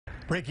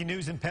Breaking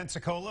news in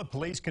Pensacola.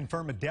 Police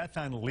confirm a death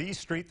on Lee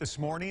Street this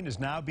morning is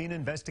now being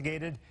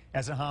investigated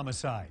as a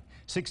homicide.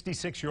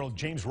 66-year-old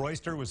James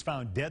Royster was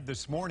found dead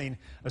this morning.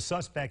 A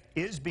suspect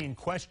is being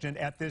questioned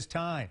at this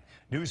time.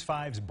 News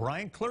 5's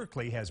Brian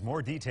Clerkley has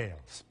more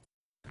details.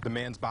 The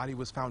man's body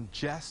was found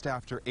just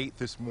after 8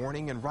 this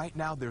morning, and right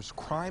now there's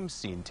crime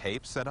scene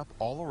tape set up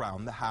all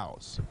around the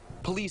house.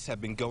 Police have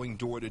been going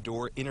door to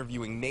door,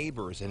 interviewing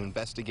neighbors and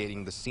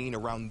investigating the scene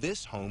around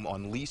this home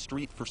on Lee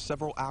Street for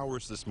several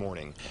hours this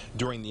morning.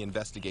 During the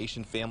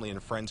investigation, family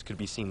and friends could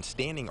be seen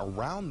standing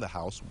around the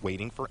house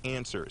waiting for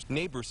answers.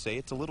 Neighbors say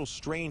it's a little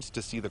strange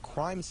to see the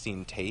crime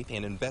scene tape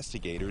and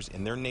investigators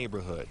in their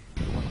neighborhood.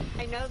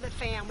 I know the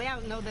family. I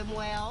don't know them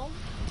well,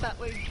 but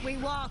we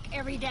walk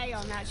every day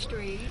on that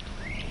street,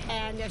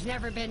 and there's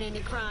never been any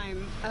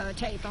crime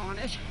tape on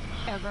it,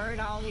 ever, in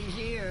all these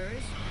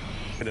years.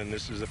 And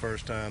this is the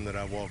first time that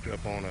I've walked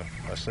up on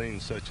a scene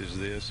such as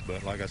this,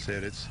 but like I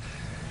said, it's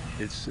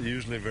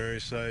usually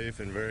very safe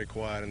and very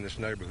quiet in this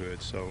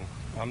neighborhood, so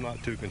I'm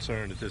not too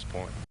concerned at this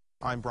point.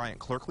 I'm Brian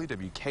Clerkley,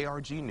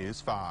 WKRG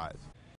News 5.